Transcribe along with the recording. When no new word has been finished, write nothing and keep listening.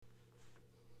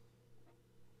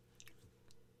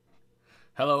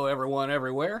Hello, everyone,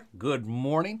 everywhere. Good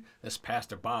morning. This is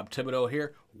Pastor Bob Thibodeau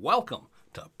here. Welcome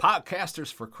to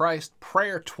Podcasters for Christ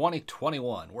Prayer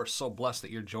 2021. We're so blessed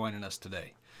that you're joining us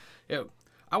today.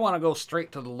 I want to go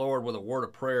straight to the Lord with a word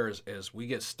of prayer as we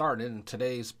get started in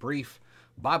today's brief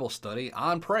Bible study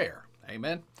on prayer.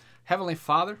 Amen. Heavenly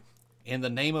Father, in the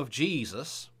name of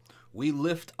Jesus, we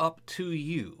lift up to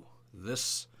you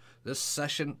this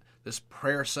session, this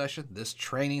prayer session, this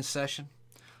training session.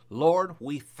 Lord,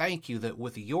 we thank you that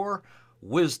with your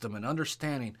wisdom and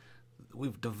understanding,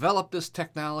 we've developed this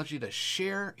technology to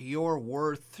share your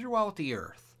word throughout the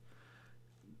earth,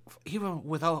 even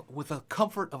with the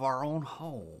comfort of our own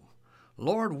home.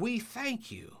 Lord, we thank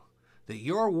you that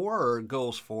your word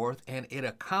goes forth and it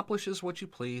accomplishes what you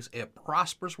please. It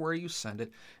prospers where you send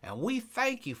it. And we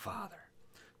thank you, Father,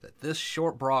 that this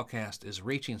short broadcast is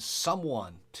reaching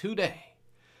someone today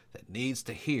that needs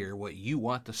to hear what you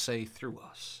want to say through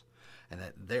us, and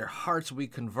that their hearts will be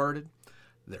converted,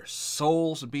 their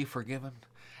souls would be forgiven,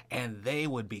 and they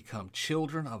would become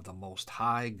children of the Most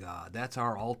High God. That's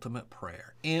our ultimate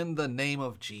prayer. In the name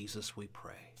of Jesus we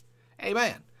pray.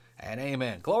 Amen and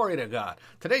amen. Glory to God.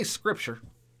 Today's scripture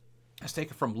is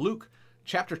taken from Luke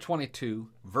chapter 22,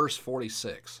 verse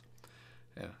 46.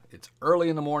 It's early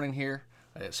in the morning here.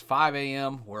 It's 5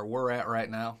 a.m. where we're at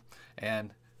right now,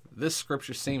 and this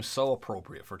scripture seems so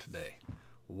appropriate for today.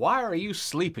 Why are you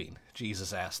sleeping?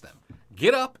 Jesus asked them.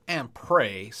 Get up and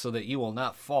pray so that you will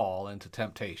not fall into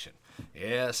temptation.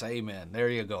 Yes, amen. There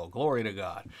you go. Glory to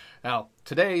God. Now,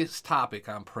 today's topic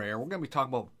on prayer, we're going to be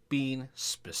talking about being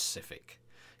specific.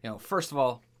 First of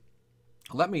all,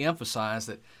 let me emphasize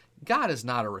that God is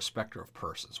not a respecter of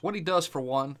persons. What he does for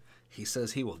one, he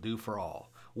says he will do for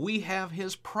all. We have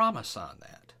his promise on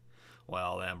that.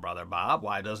 Well then, Brother Bob,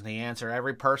 why doesn't he answer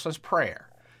every person's prayer?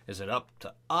 Is it up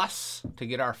to us to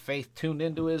get our faith tuned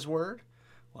into his word?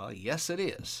 Well, yes, it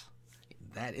is.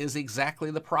 That is exactly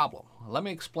the problem. Let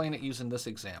me explain it using this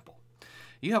example.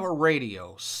 You have a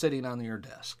radio sitting on your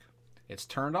desk. It's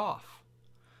turned off.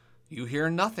 You hear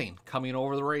nothing coming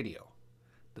over the radio.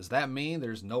 Does that mean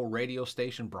there's no radio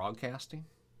station broadcasting?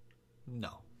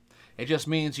 No. It just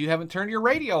means you haven't turned your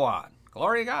radio on.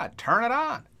 Glory to God. Turn it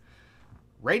on.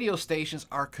 Radio stations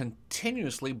are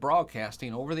continuously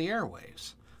broadcasting over the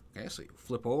airwaves. Okay, so you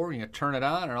flip over and you turn it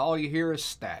on and all you hear is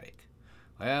static.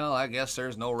 Well, I guess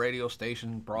there's no radio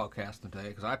station broadcasting today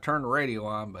because I turned the radio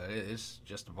on, but it's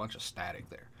just a bunch of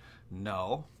static there.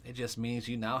 No, it just means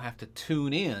you now have to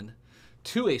tune in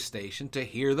to a station to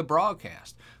hear the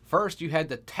broadcast. First, you had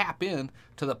to tap in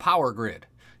to the power grid.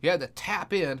 You had to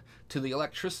tap in to the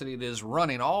electricity that is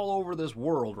running all over this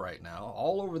world right now,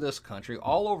 all over this country,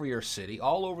 all over your city,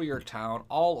 all over your town,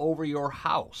 all over your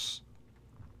house.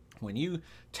 When you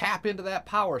tap into that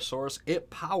power source,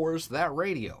 it powers that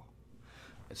radio.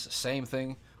 It's the same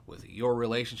thing with your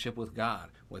relationship with God,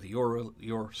 with your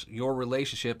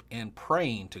relationship in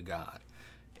praying to God.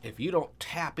 If you don't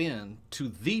tap in to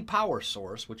the power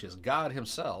source, which is God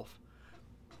himself,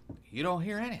 you don't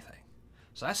hear anything.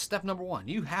 So that's step number one.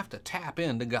 You have to tap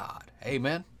into God.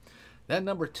 Amen. Then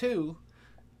number two,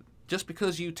 just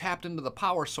because you tapped into the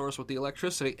power source with the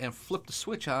electricity and flipped the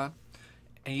switch on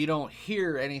and you don't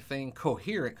hear anything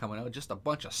coherent coming out, just a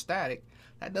bunch of static,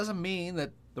 that doesn't mean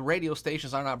that the radio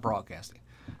stations are not broadcasting.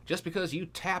 Just because you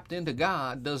tapped into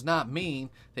God does not mean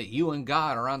that you and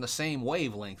God are on the same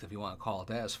wavelength, if you want to call it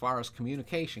that, as far as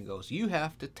communication goes. You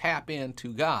have to tap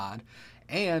into God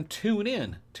and tune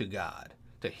in to God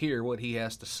to hear what he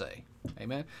has to say.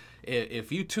 Amen.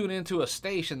 If you tune into a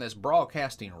station that's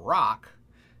broadcasting rock,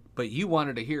 but you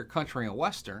wanted to hear country and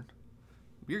western,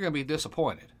 you're going to be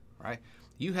disappointed, right?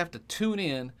 You have to tune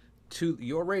in to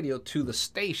your radio to the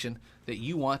station that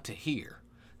you want to hear.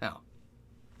 Now,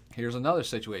 here's another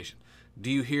situation. Do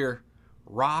you hear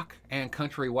rock and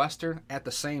country western at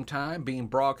the same time being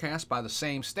broadcast by the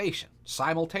same station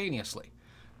simultaneously?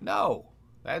 No.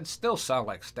 That'd still sound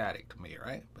like static to me,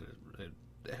 right? But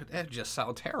that just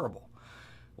sounds terrible.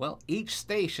 Well, each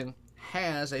station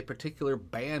has a particular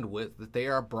bandwidth that they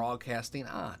are broadcasting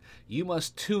on. You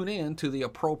must tune in to the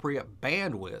appropriate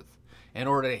bandwidth in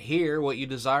order to hear what you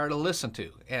desire to listen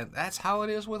to. And that's how it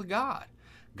is with God.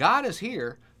 God is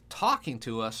here talking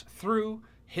to us through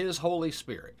his Holy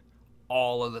Spirit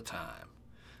all of the time.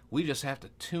 We just have to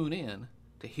tune in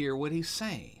to hear what he's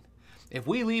saying. If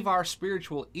we leave our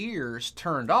spiritual ears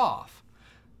turned off,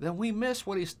 then we miss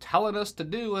what he's telling us to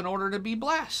do in order to be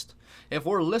blessed. If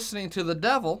we're listening to the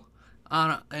devil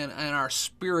on our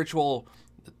spiritual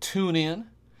tune in,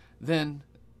 then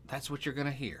that's what you're going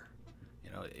to hear.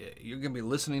 You're going to be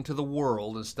listening to the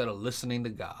world instead of listening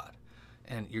to God.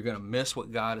 And you're going to miss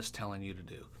what God is telling you to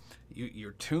do.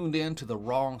 you're tuned in to the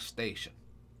wrong station.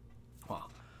 Well,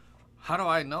 how do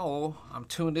I know I'm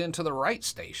tuned in to the right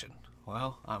station?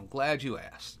 Well, I'm glad you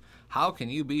asked. How can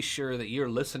you be sure that you're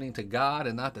listening to God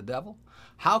and not the devil?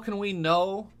 How can we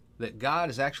know that God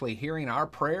is actually hearing our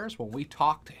prayers when we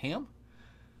talk to him?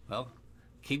 Well,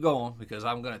 keep going, because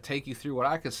I'm going to take you through what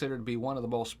I consider to be one of the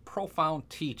most profound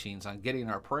teachings on getting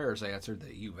our prayers answered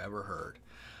that you've ever heard.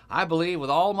 I believe with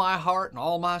all my heart and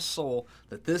all my soul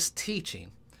that this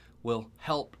teaching will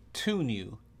help tune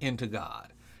you into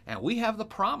God. And we have the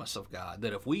promise of God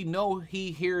that if we know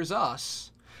he hears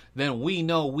us, then we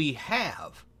know we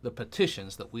have the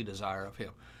petitions that we desire of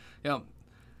him.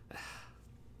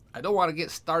 I don't want to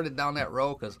get started down that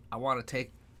road, because I want to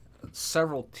take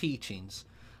several teachings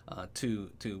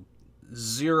to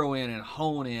zero in and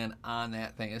hone in on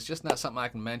that thing. It's just not something I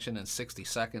can mention in 60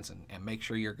 seconds and make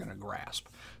sure you're going to grasp.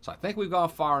 So I think we've gone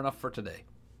far enough for today.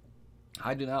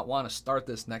 I do not want to start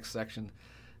this next section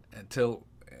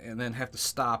and then have to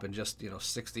stop in just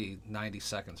 60, 90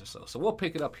 seconds or so. So we'll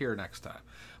pick it up here next time.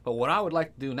 But what I would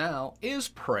like to do now is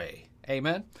pray.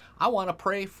 Amen. I want to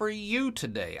pray for you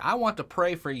today. I want to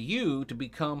pray for you to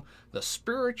become the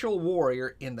spiritual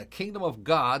warrior in the kingdom of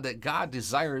God that God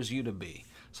desires you to be.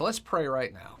 So let's pray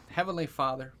right now. Heavenly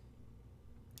Father,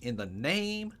 in the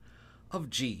name of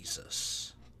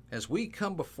Jesus, as we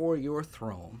come before your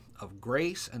throne of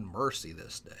grace and mercy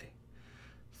this day,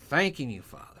 thanking you,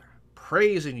 Father,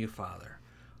 praising you, Father,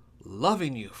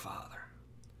 loving you, Father.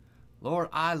 Lord,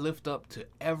 I lift up to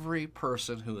every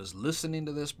person who is listening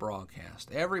to this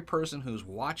broadcast, every person who's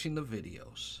watching the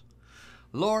videos,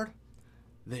 Lord,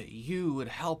 that you would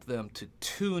help them to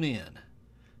tune in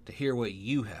to hear what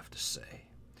you have to say.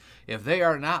 If they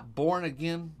are not born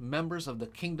again members of the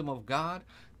kingdom of God,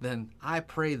 then I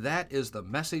pray that is the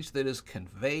message that is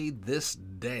conveyed this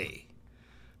day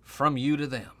from you to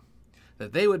them,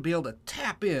 that they would be able to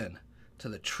tap in to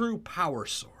the true power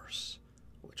source,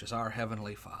 which is our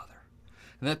Heavenly Father.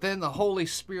 And that then the Holy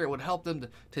Spirit would help them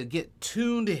to get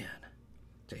tuned in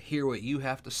to hear what you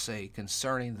have to say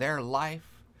concerning their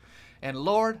life. And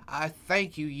Lord, I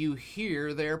thank you, you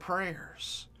hear their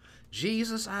prayers.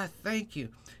 Jesus, I thank you,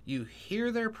 you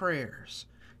hear their prayers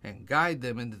and guide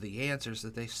them into the answers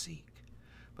that they seek.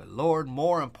 But Lord,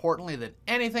 more importantly than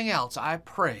anything else, I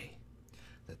pray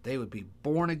that they would be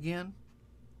born again,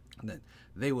 and that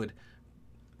they would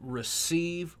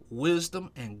receive wisdom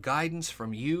and guidance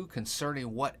from you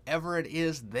concerning whatever it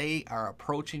is they are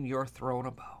approaching your throne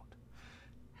about.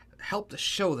 Help to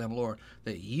show them, Lord,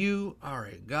 that you are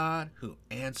a God who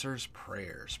answers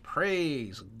prayers.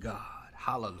 Praise God.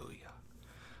 Hallelujah.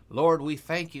 Lord, we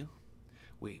thank you.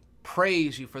 We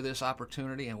praise you for this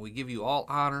opportunity, and we give you all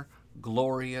honor,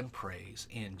 glory, and praise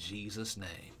in Jesus'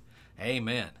 name.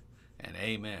 Amen and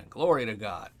amen. Glory to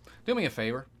God. Do me a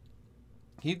favor.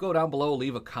 You go down below,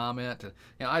 leave a comment,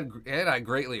 and I'd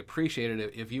greatly appreciate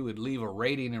it if you would leave a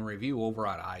rating and review over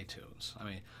on iTunes. I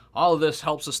mean, all of this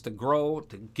helps us to grow,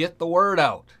 to get the word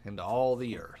out into all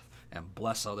the earth, and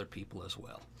bless other people as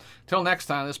well. Till next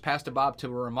time, this is Pastor Bob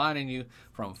Tibber reminding you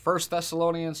from 1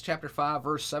 Thessalonians chapter 5,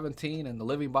 verse 17 in the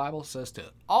Living Bible says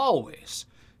to always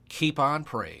keep on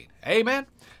praying. Amen.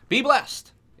 Be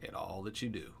blessed in all that you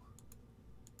do.